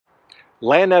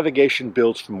Land navigation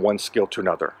builds from one skill to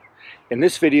another. In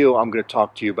this video, I'm going to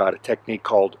talk to you about a technique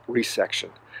called resection.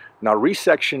 Now,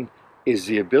 resection is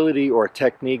the ability or a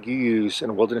technique you use in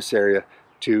a wilderness area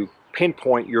to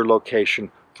pinpoint your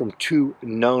location from two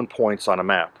known points on a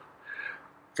map.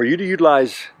 For you to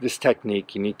utilize this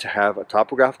technique, you need to have a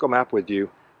topographical map with you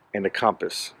and a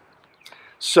compass.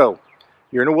 So,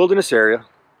 you're in a wilderness area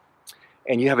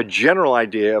and you have a general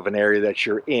idea of an area that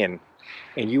you're in,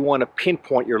 and you want to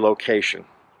pinpoint your location.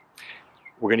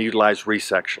 We're going to utilize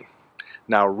resection.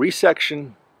 Now,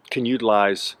 resection can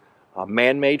utilize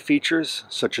man-made features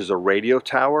such as a radio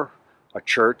tower, a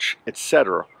church,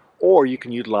 etc. Or you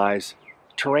can utilize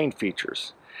terrain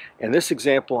features. In this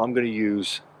example, I'm going to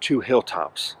use two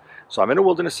hilltops. So I'm in a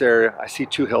wilderness area, I see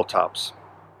two hilltops.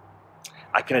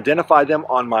 I can identify them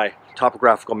on my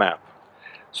topographical map.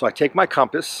 So I take my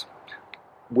compass,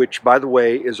 which by the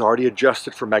way is already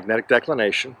adjusted for magnetic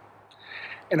declination,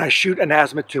 and I shoot an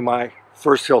azimuth to my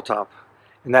first hilltop,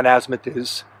 and that azimuth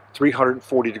is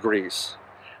 340 degrees.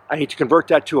 I need to convert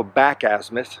that to a back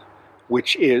azimuth,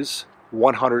 which is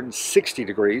 160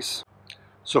 degrees.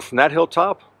 So from that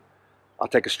hilltop, I'll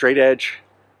take a straight edge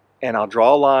and I'll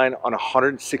draw a line on a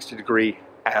 160 degree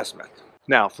azimuth.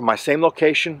 Now from my same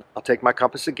location, I'll take my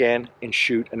compass again and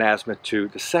shoot an azimuth to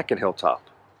the second hilltop.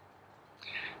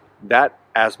 That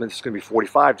azimuth is going to be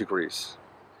 45 degrees.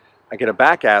 I get a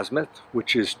back azimuth,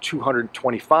 which is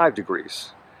 225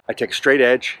 degrees. I take a straight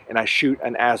edge and I shoot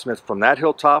an azimuth from that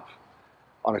hilltop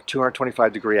on a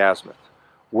 225 degree azimuth.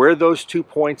 Where those 2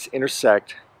 points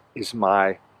intersect is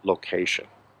my location.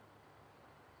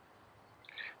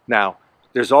 Now,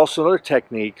 there's also another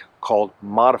technique called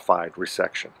modified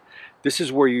resection. This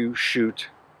is where you shoot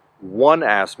one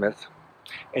azimuth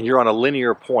and you're on a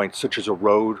linear point, such as a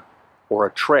road or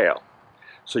a trail.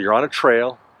 So you're on a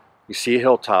trail, you see a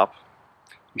hilltop,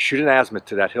 you shoot an azimuth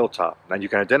to that hilltop. Now you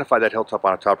can identify that hilltop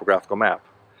on a topographical map.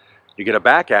 You get a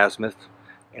back azimuth,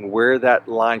 and where that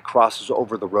line crosses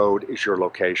over the road is your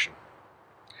location.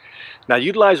 Now,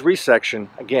 utilize resection,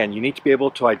 again, you need to be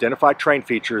able to identify terrain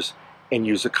features and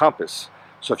use a compass.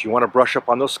 So if you want to brush up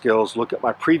on those skills, look at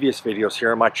my previous videos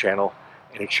here on my channel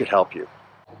and it should help you.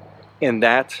 And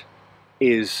that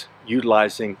is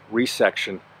utilizing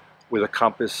resection with a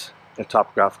compass and a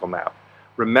topographical map.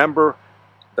 Remember,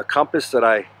 the compass that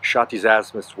I shot these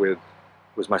azimuths with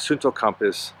was my Sunto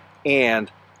compass,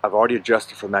 and I've already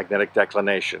adjusted for magnetic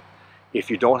declination. If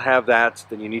you don't have that,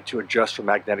 then you need to adjust for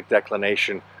magnetic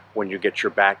declination when you get your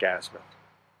back azimuth.